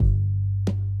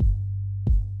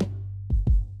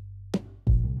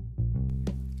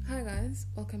guys,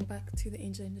 welcome back to the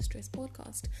Angel in Distress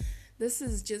podcast. This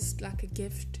is just like a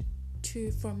gift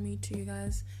from me to you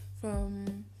guys,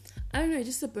 from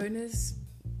just a bonus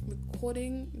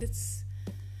recording.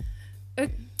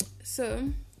 So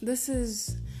this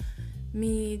is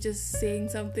me just saying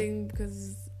something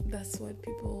because that's what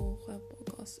people who have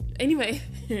podcasts. Anyway,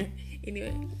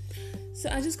 so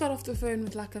I just got off the phone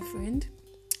with like a friend.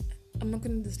 I'm not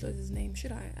going to disclose his name,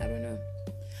 should I? I don't know.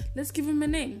 Let's give him a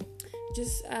name.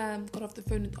 Just got off the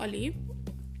phone with Ollie,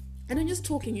 and I'm just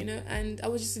talking, and I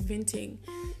was just venting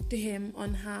to him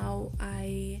on how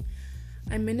I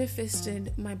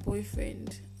manifested my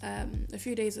boyfriend a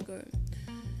few days ago.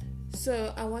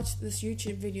 So I watched this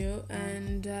YouTube video,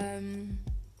 and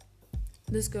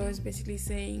this girl is basically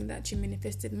saying that she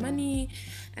manifested money,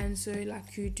 and so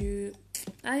like you do.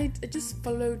 I just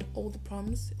followed all the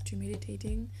prompts to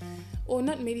meditating, or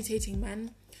not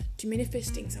meditating, to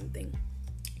manifesting something.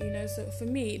 So for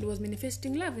me, it was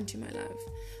manifesting love into my life,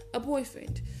 a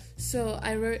boyfriend. So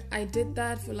I did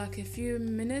that for like a few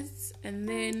minutes, and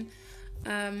then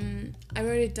I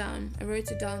wrote it down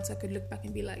so I could look back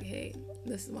and be like, hey,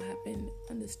 this is what happened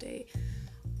on this day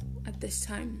at this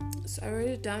time. So I wrote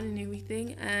it down and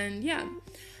everything, and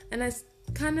I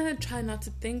kind of tried not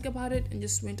to think about it and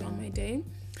just went on my day.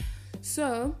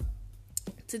 So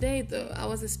today though, I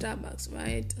was at Starbucks,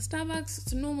 right? Starbucks,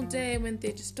 it's a normal day. I went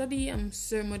there to study. I'm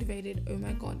so motivated. Oh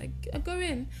my god, I go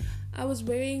in. I was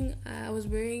wearing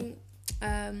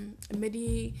a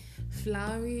midi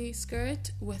flowery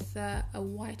skirt with a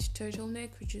white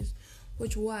turtleneck,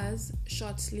 which was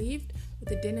short sleeved,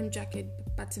 with a denim jacket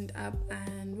buttoned up,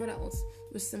 and what else?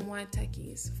 With some white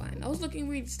tackies. Fine. I was looking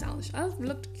really stylish. I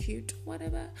looked cute,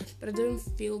 whatever, but I didn't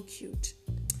feel cute.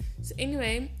 So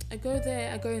anyway, I go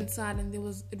inside, and it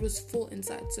was full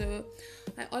inside. So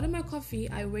I order my coffee,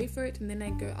 I wait for it, and then I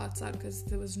go outside because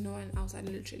there was no one outside,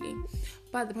 literally.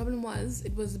 But the problem was,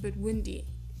 it was a bit windy,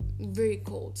 very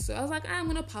cold. So I was like, I'm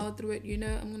gonna power through it,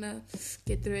 I'm gonna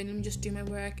get through it and just do my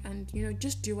work and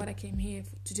just do what I came here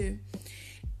to do.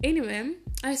 Anyway,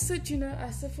 I sit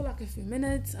for like a few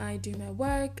minutes. I do my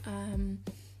work. Didn't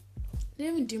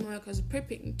even do my work. I was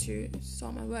prepping to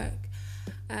start my work.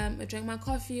 I drank my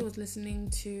coffee, was listening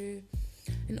to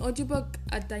an audiobook,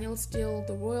 Daniel Steele,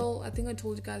 The Royal. I think I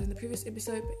told you guys in the previous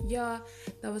episode, but yeah,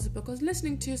 that was the book I was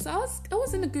listening to. So I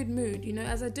was in a good mood,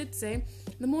 as I did say.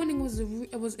 The morning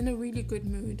I was in a really good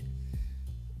mood.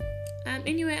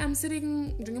 Anyway, I'm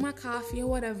sitting, drinking my coffee or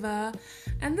whatever,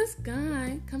 and this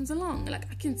guy comes along.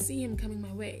 Like, I can see him coming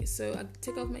my way. So I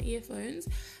take off my earphones,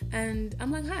 and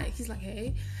I'm like, hi. He's like,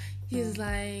 hey. He's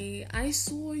like, I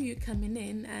saw you coming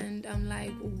in, and I'm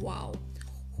like, wow,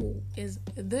 who is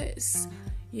this?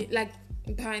 He liked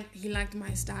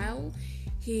my style.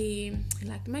 He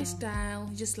liked my style.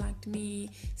 He just liked me.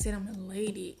 He said I'm a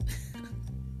lady.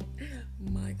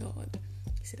 My God.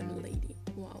 He said I'm a lady.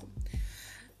 Wow.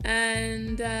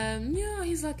 And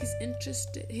he's like,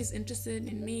 he's interested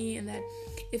in me, and that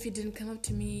if he didn't come up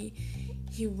to me,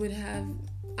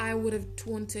 I would have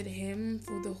taunted him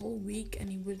for the whole week, and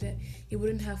he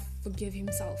wouldn't have forgive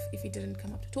himself if he didn't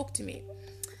come up to talk to me.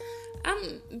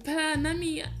 I'm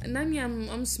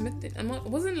smitten. I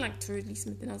wasn't like totally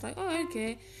smitten. I was like, oh,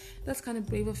 okay, that's kind of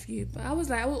brave of you. But I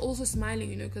was also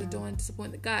smiling, because I don't want to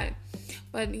disappoint the guy.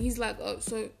 But he's like, oh,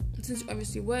 so since you're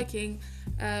obviously working,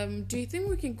 do you think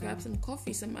we can grab some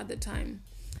coffee some other time?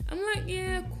 I'm like,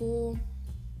 yeah, cool,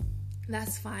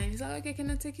 that's fine. He's like, okay, can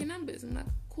I take your numbers? I'm like,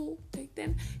 cool, take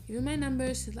them, give him my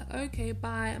numbers. He's like, okay,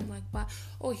 bye. I'm like, bye.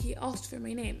 Oh, he asked for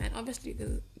my name, and obviously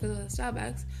because of the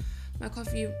Starbucks, my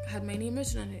coffee had my name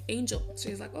written on it, Angel. So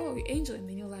he's like, oh, Angel. And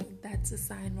then you're like, that's a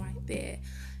sign right there.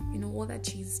 All that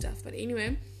cheesy stuff. But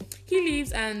anyway, he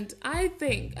leaves, and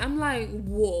I'm like,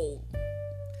 whoa.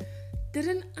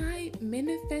 Didn't I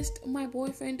manifest my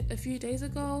boyfriend a few days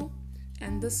ago?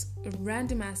 And this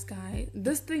random ass guy,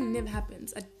 this thing never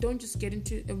happens. I don't just get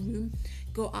into a room,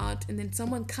 go out, and then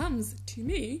someone comes to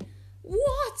me.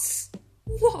 What? It's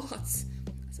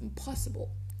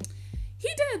impossible. He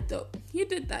did though. He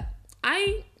did that.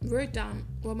 I wrote down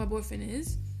what my boyfriend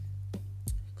is,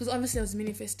 because obviously I was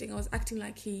manifesting. I was acting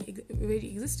like he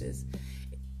already exists.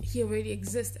 He already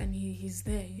exists, and he's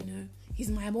there. He's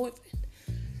my boyfriend.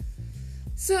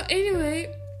 So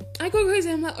anyway, I go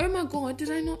crazy. I'm like, oh my god, did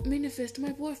I not manifest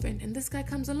my boyfriend? And this guy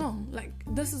comes along. Like,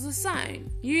 this is a sign,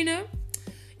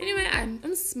 Anyway,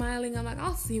 I'm smiling. I'm like,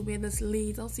 I'll see where this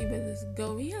leads. I'll see where this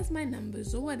goes. He has my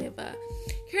numbers or whatever.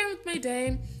 Carry on with my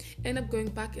day. End up going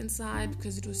back inside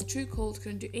because it was too cold.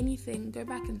 Couldn't do anything. Go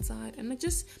back inside. And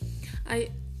I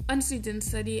honestly didn't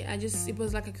study. It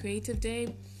was like a creative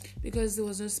day. because there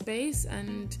was no space,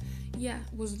 and yeah,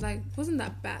 it wasn't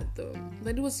that bad though,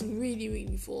 but it was really,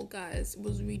 really full, guys. It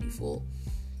was really full.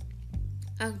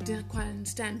 I didn't quite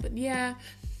understand, but yeah,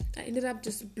 I ended up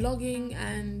just blogging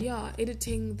and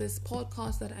editing this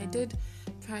podcast that I did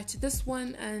prior to this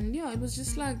one, and it was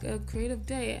just like a creative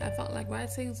day. I felt like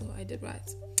writing, so I did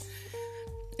write.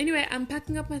 Anyway, I'm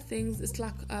packing up my things. It's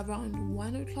like around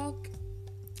 1 o'clock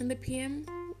in the PM,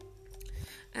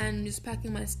 and just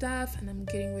packing my stuff, and I'm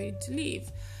getting ready to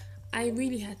leave. I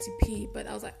really had to pee, but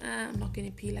I was like, I'm not going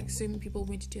to pee. Like, so many people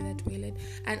went to the toilet,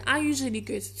 and I usually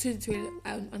go to the toilet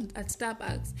at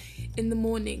Starbucks in the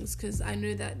mornings, because I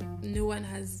know that no one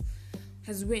has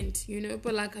went,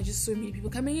 but like, I just saw many people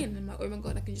coming in, and I'm like, oh my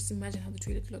god, I can just imagine how the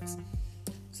toilet looks.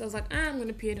 So I was like, I'm going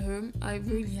to pee at home. I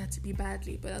really had to pee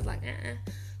badly, but I was like, I'm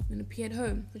going to pee at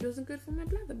home, which wasn't good for my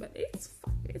bladder, but it's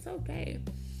fine, it's okay.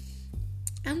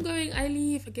 I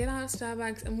leave, I get out of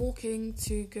Starbucks, I'm walking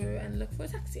to go and look for a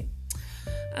taxi.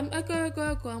 I go,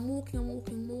 I'm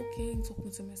walking,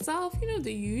 talking to myself,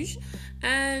 the usual.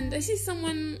 And I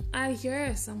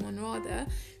hear someone rather,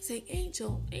 saying,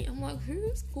 Angel. I'm like,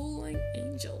 who's calling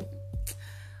Angel?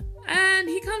 And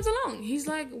he comes along. He's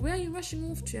like, where are you rushing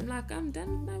off to? I'm like, I'm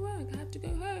done with my work. I have to go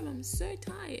home. I'm so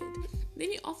tired.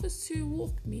 Then he offers to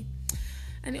walk me.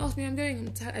 And he asks me where I'm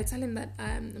going. I tell him that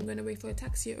I'm going to wait for a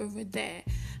taxi over there.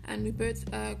 And we both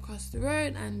cross the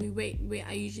road, and we wait where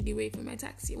I usually wait for my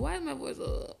taxi. Why is my voice?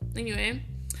 Anyway,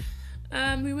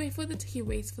 he waits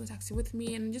for the taxi with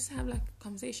me, and just have like a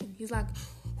conversation. He's like,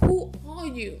 who are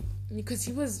you? Because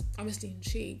he was obviously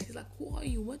intrigued. He's like, who are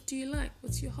you? What do you like?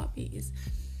 What's your hobbies?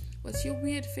 What's your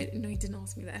weird fit? No, he didn't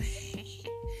ask me that.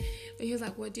 But he was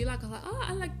like, what do you like? I was like,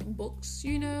 I like books,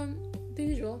 the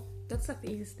usual. That's like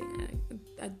the easiest thing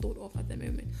I thought of at the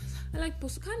moment. I like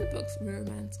books, kind of books,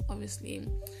 romance, obviously.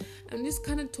 And just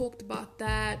kind of talked about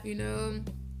that, I don't know.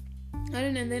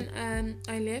 And then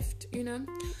I left,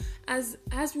 as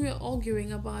we were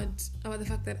arguing about the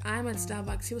fact that I'm at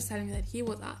Starbucks. He was telling me that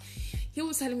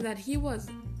he was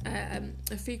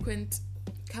a frequent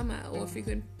comer or a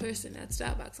frequent person at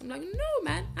Starbucks. I'm like, no,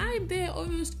 man, I'm there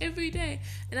almost every day,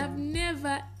 and I've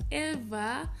never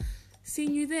ever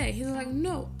seen you there. He's like,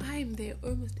 no, I'm there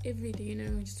almost every day,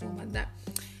 we just talk about that.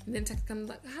 And then taxi comes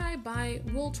like, hi, bye,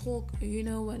 we'll talk,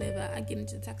 whatever. I get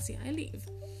into the taxi, I leave.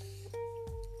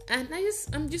 And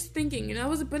I'm just thinking, I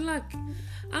was a bit like,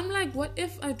 I'm like, what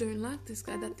if I don't like this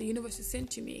guy that the universe has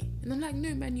sent to me? And I'm like,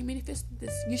 no, man, you manifested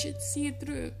this, you should see it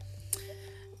through.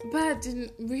 But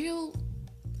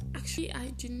actually, I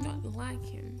do not like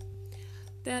him.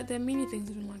 There are many things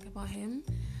I don't like about him.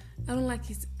 I don't like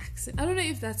his accent. I don't know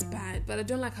if that's bad, but I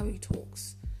don't like how he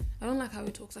talks.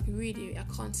 Like, really, I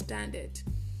can't stand it.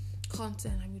 Can't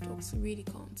stand how he talks. I really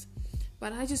can't.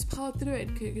 But I just powered through it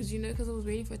because I was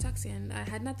waiting for a taxi and I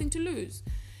had nothing to lose.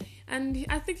 And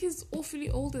I think he's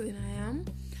awfully older than I am.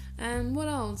 And what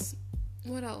else?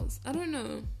 I don't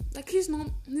know. Like, he's not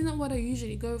what I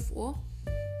usually go for.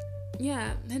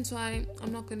 Yeah, hence why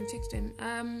I'm not going to text him.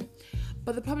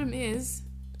 But the problem is,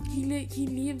 he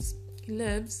lives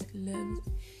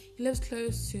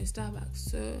close to a Starbucks,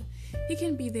 so he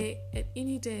can be there at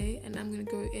any day, and I'm gonna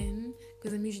go in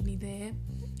because I'm usually there,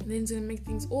 and then it's gonna make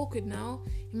things awkward. Now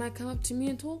he might come up to me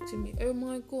and talk to me. Oh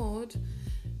my god,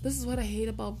 this is what I hate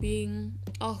about being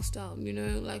asked out,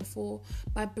 like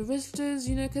by baristas,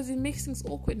 because it makes things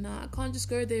awkward. Now I can't just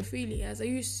go there freely as I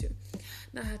used to.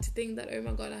 Now I have to think that, oh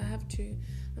my god, I have to.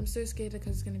 I'm so scared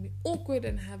because it's going to be awkward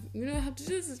and have to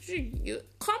do this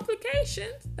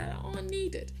complications that aren't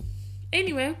needed.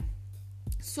 Anyway,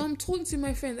 so I'm talking to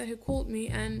my friend that who called me,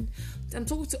 and I'm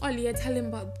talking to Ollie. I tell him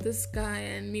about this guy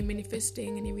and me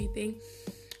manifesting and everything.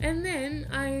 And then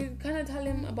I kind of tell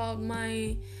him about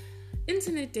my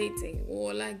internet dating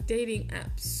or like dating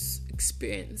apps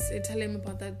experience. I tell him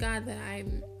about that guy that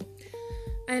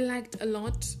I liked a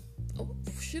lot.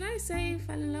 Should I say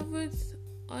fell in love with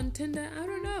on Tinder? I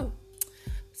don't know,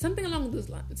 something along those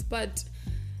lines. But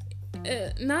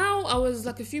now I was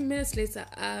like a few minutes later,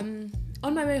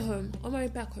 on my way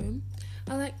back home,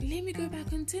 I was like, let me go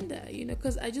back on Tinder,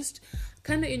 because I just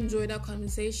kind of enjoyed our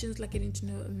conversations, like getting to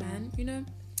know a man, kind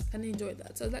of enjoyed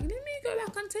that. So I was like, let me go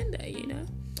back on Tinder,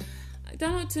 I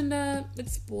download Tinder,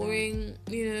 it's boring,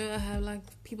 I have like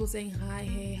people saying hi,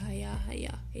 hey, hiya,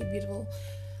 hey, beautiful.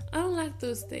 I don't like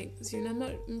those things, I'm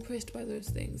not impressed by those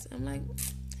things. I'm like,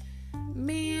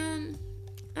 man,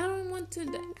 I don't want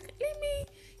Tinder. Let me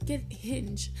get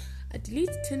Hinge. I delete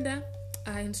Tinder,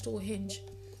 I install Hinge.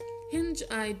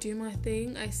 I do my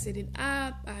thing, I set it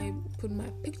up, I put my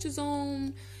pictures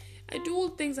on, I do all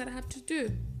the things that I have to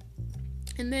do.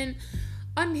 And then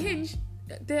on Hinge,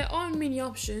 there are many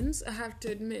options, I have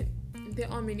to admit. There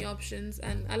are many options,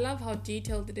 and I love how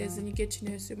detailed it is, and you get to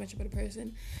know so much about a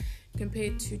person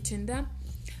compared to Tinder.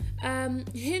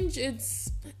 Hinge,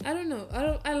 I don't know.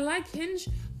 I like Hinge,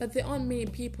 but there aren't many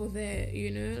people there,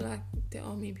 like there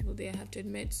are many people there, I have to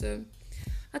admit. So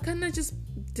I kind of just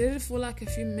did it for like a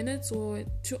few minutes or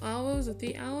 2 hours or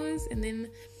 3 hours, and then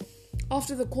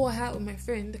after the call I had with my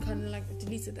friend, I kind of like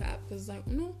deleted the app because like,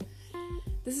 no,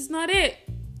 this is not it.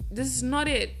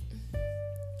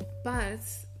 But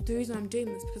the reason I'm doing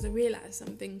this because I realized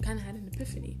something, kind of had an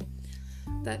epiphany.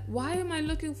 That why am I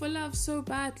looking for love so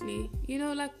badly?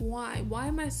 Like why? Why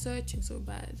am I searching so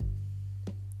bad?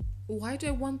 Why do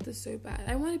I want this so bad?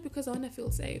 I want it because I want to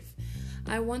feel safe.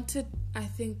 I want it, I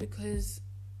think, because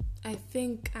I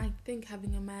think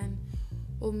having a man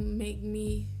will make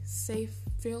me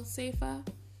feel safer,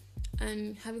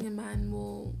 and having a man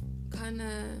will kind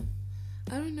of,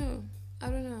 I don't know,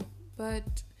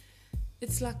 but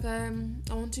it's like I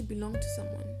want to belong to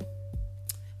someone.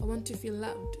 I want to feel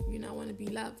loved, I want to be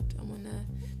loved. I want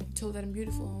to be told that I'm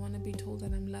beautiful. I want to be told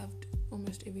that I'm loved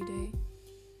almost every day.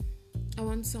 I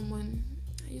want someone,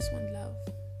 I just want love.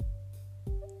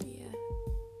 Yeah,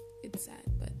 it's sad,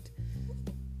 but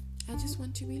I just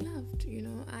want to be loved,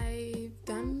 I've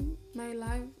done my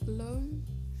life alone.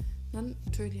 Not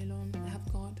totally alone, I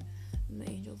have God and my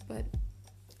angels, but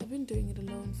I've been doing it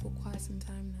alone for quite some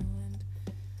time now, and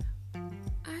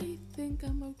I think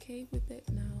I'm okay with it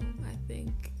now.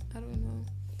 I don't know.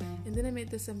 And then I met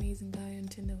this amazing guy on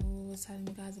Tinder who I was telling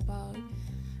you guys about,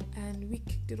 and we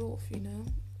kicked it off, I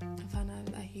found out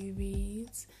that he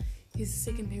reads. His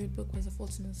second favorite book was A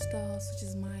Fault in Our Stars, which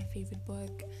is my favorite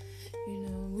book.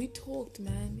 We talked,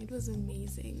 man. It was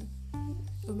amazing.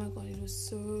 Oh my god, it was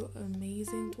so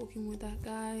amazing talking with that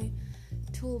guy.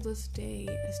 Till this day,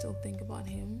 I still think about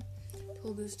him.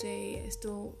 Till this day, I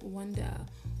still wonder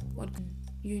what,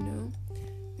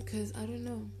 because I don't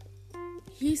know.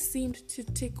 He seemed to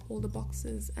tick all the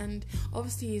boxes, and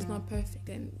obviously he's not perfect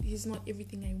and he's not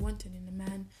everything I wanted in a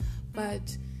man,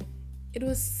 but it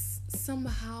was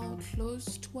somehow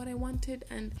close to what I wanted,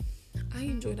 and I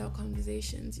enjoyed our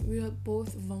conversations. We were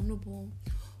both vulnerable.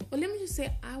 Well, let me just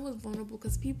say I was vulnerable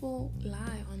because people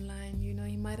lie online,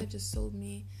 he might have just sold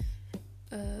me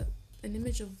an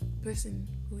image of a person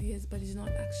who he is, but he's not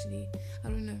actually. I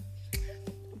don't know.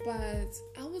 But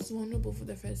I was vulnerable for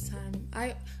the first time.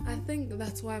 I think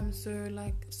that's why I'm so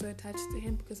attached to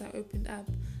him, because I opened up.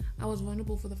 I was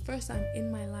vulnerable for the first time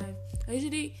in my life. I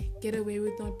usually get away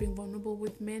with not being vulnerable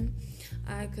with men,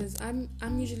 because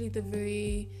I'm usually the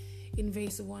very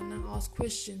invasive one. I ask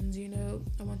questions,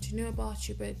 I want to know about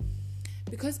you, but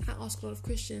because I ask a lot of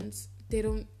questions, they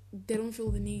don't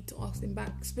feel the need to ask them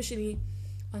back, especially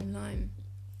online.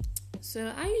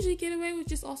 So I usually get away with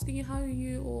just asking you how are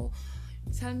you, or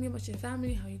telling me about your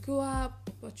family, how you grew up,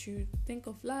 what you think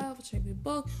of love, what your favorite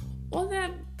book, all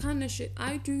that kind of shit.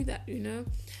 I do that,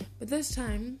 but this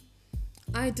time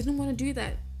I didn't want to do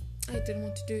that.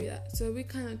 So we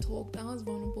kind of talked. I was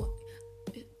vulnerable.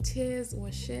 Tears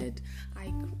were shed.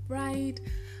 I cried.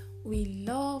 We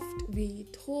laughed. We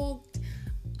talked.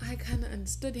 I kind of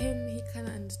understood him. He kind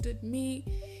of understood me.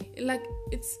 Like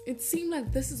it seemed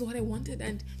like this is what I wanted,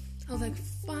 and I was like,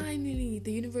 finally,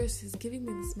 the universe is giving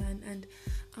me this man, and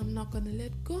I'm not gonna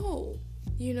let go,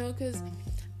 because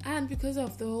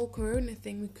of the whole corona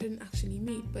thing, we couldn't actually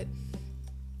meet, but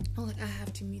I was like, I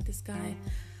have to meet this guy.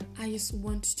 I just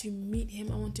want to meet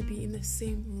him. I want to be in the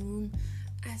same room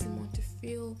as him. I want to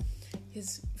feel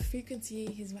his frequency,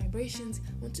 his vibrations.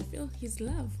 I want to feel his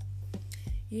love,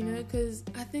 because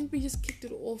I think we just kicked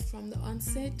it off from the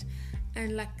onset,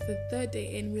 and like the third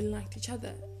day in, we liked each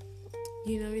other.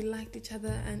 We liked each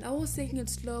other, and I was taking it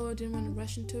slow. I didn't want to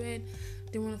rush into it.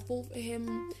 Didn't want to fall for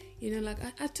him.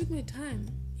 I took my time.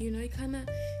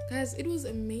 Guys, it was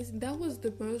amazing. That was the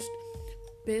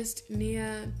best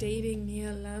near dating,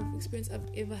 near love experience I've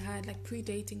ever had. Like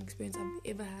pre-dating experience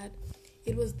I've ever had.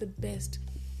 It was the best.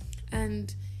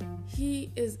 And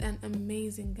he is an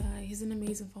amazing guy. He's an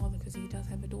amazing father because he does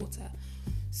have a daughter.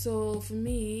 So for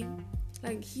me,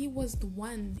 like, he was the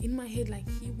one. In my head, like,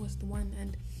 he was the one.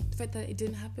 And the fact that it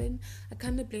didn't happen, I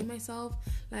kind of blame myself.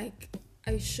 Like,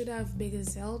 I should have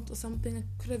begazeled or something. I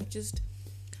could have just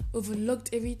overlooked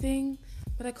everything.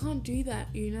 But I can't do that,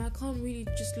 I can't really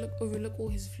just overlook all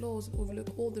his flaws,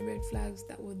 overlook all the red flags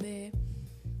that were there.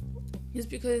 Just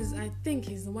because I think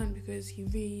he's the one, because he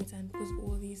reads and because of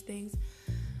all these things.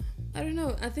 I don't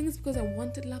know. I think it's because I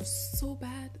wanted love so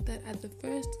bad that at the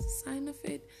first sign of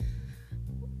it,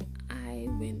 I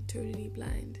went totally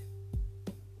blind.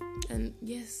 And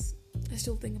yes, I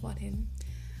still think about him.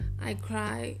 I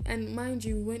cry. And mind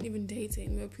you, we weren't even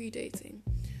dating. We were pre-dating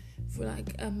for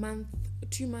like a month,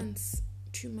 2 months.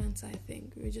 2 months, I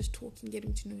think. We were just talking,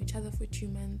 getting to know each other for 2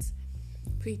 months,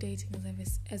 pre-dating,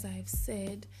 as I've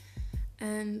said.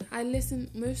 And I listen,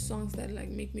 most songs that like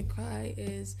make me cry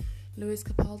is Lewis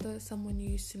Capaldi, Someone You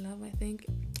Used to Love, I think,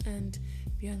 and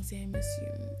Beyonce, I Miss You.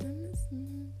 I miss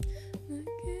you like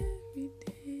every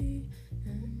day,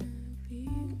 and I'll be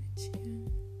with you,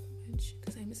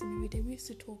 because I miss him every day. We used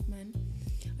to talk, man.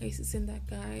 I used to send that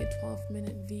guy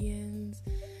 12-minute VNs,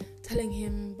 telling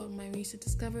him about my recent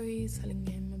discoveries, telling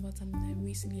him about something that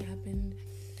recently happened,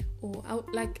 or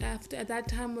after at that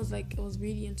time I was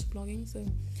really into blogging, so,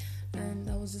 and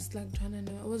I was just like trying to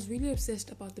know. I was really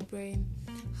obsessed about the brain,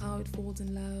 how it falls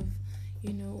in love,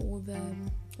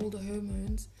 all the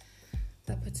hormones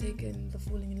that partake in the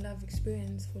falling in love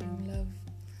experience, falling in love,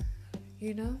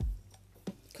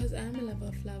 because I'm a lover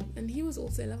of love, and he was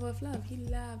also a lover of love. He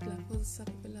loved love, was a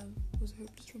sucker for love, was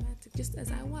hopeless romantic, just as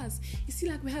I was. You see,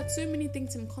 like, we had so many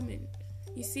things in common,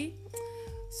 you see.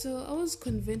 So I was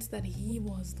convinced that he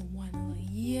was the one. I was like,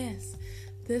 yes,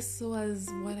 this was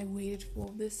what I waited for.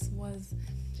 This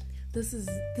is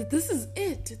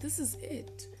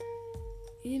it.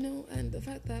 And the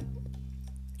fact that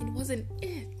it wasn't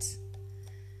it.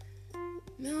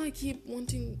 Now I keep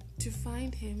wanting to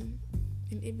find him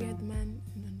in every other man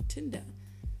on Tinder,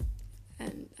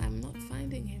 and I'm not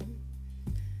finding him.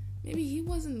 Maybe he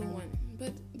wasn't the one,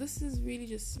 but this is really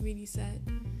just really sad.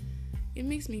 It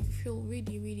makes me feel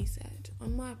really, really sad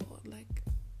on my part. Like,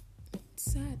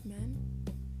 it's sad, man.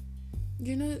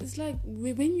 It's like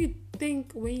when you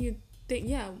think you've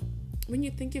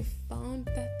found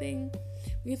that thing,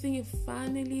 when you think you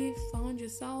finally found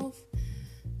yourself,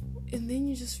 and then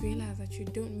you just realize that you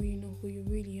don't really know who you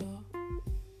really are.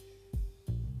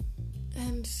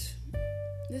 And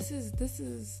this has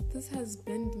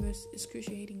been the most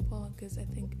excruciating part, because I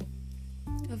think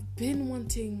I've been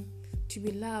wanting to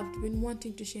be loved, been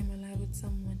wanting to share my life with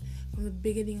someone from the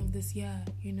beginning of this year,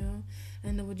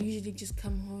 and I would usually just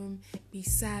come home, be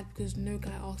sad because no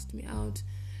guy asked me out,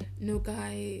 no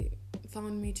guy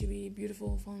found me to be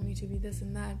beautiful, found me to be this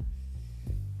and that.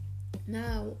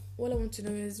 Now, all I want to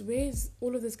know is, where's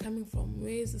all of this coming from?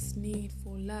 Where's this need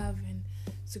for love and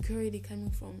security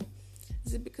coming from?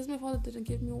 Is it because my father didn't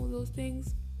give me all those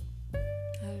things? I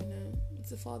don't know.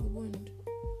 It's a father wound.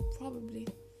 Probably.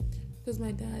 Because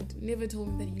my dad never told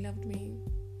me that he loved me.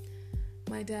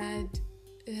 My dad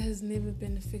has never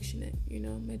been affectionate,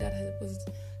 My dad has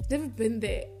never been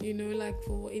there, like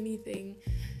for anything.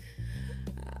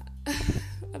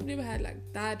 I've never had like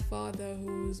that father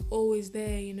who's always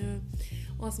there,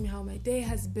 ask me how my day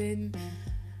has been.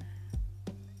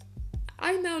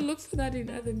 I now look for that in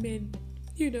other men,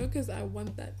 because I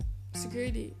want that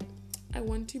security. I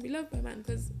want to be loved by a man,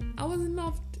 because I wasn't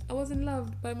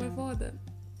loved by my father.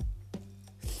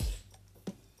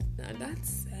 Now that's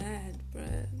sad,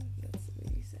 bruh. That's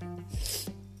really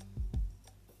sad.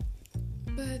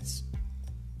 But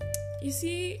you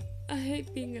see, I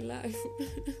hate being alive.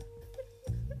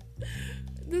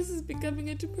 This is becoming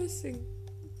a depressing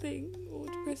thing, or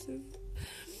depressive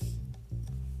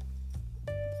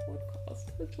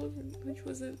podcast, which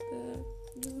wasn't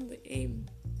the aim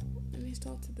when we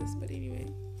started this. But anyway,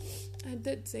 I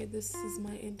did say this is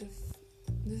my end of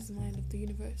the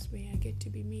universe, where I get to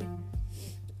be me.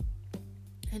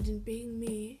 And in being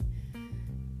me,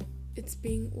 it's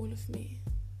being all of me,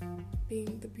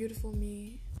 being the beautiful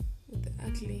me, with the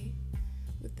ugly,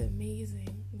 with the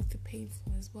amazing, with the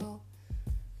painful as well.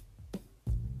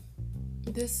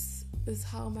 This is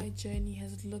how my journey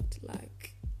has looked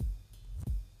like.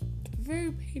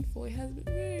 Very painful. It has been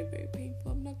very, very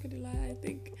painful. I'm not gonna lie. I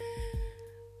think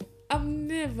I'm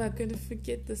never gonna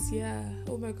forget this year.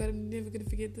 Oh my god, I'm never gonna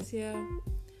forget this year.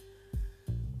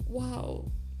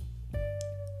 Wow.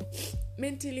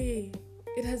 Mentally,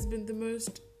 it has been the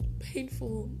most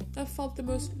painful. I've felt the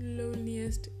most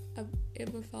loneliest I've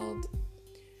ever felt.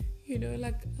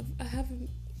 I haven't,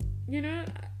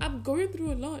 I'm going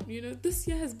through a lot. This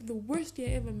year has been the worst year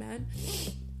ever, man.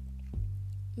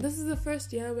 This is the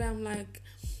first year where I'm like,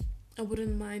 I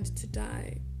wouldn't mind to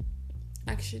die.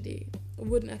 Actually, I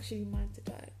wouldn't actually mind to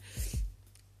die.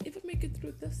 If I make it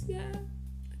through this year,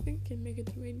 I think I can make it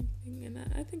through anything, and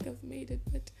I think I've made it,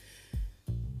 but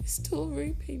it's still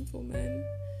very painful, man.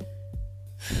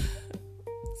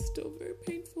 It's still very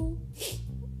painful.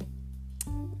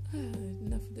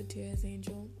 Enough of the tears,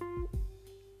 Angel.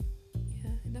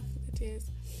 Yeah, enough of the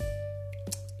tears.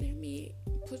 Let me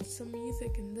put some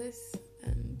music in this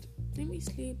and let me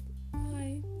sleep.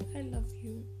 Bye. I love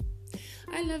you.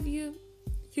 I love you.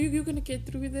 You're gonna get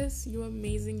through this. You're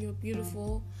amazing. You're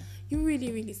beautiful. You're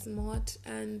really, really smart,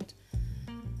 and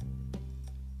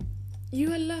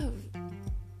you are love.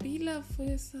 Be love for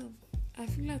yourself. I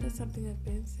feel like that's something I've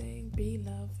been saying. Be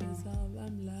love for yourself.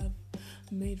 I'm love.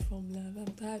 Made from love.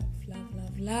 I'm type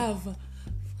of love.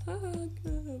 Fuck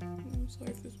love. I'm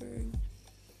sorry for swearing.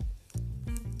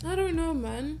 I don't know,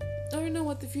 man. I don't know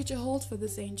what the future holds for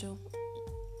this angel.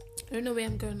 I don't know where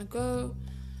I'm going to go.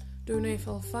 Don't know if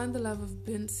I'll find the love I've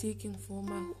been seeking for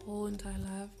my whole entire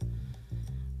life.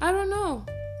 I don't know.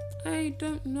 I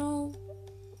don't know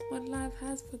what life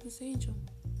has for this angel.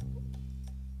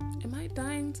 Am I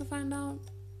dying to find out?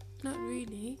 Not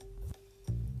really.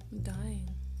 I'm dying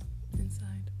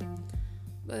inside.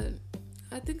 But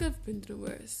I think I've been through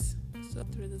worse. So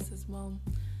through this as well.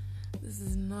 This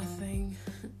is nothing.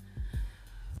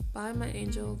 Bye, my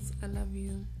angels. I love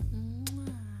you.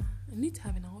 I need to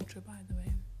have an outro, by the way.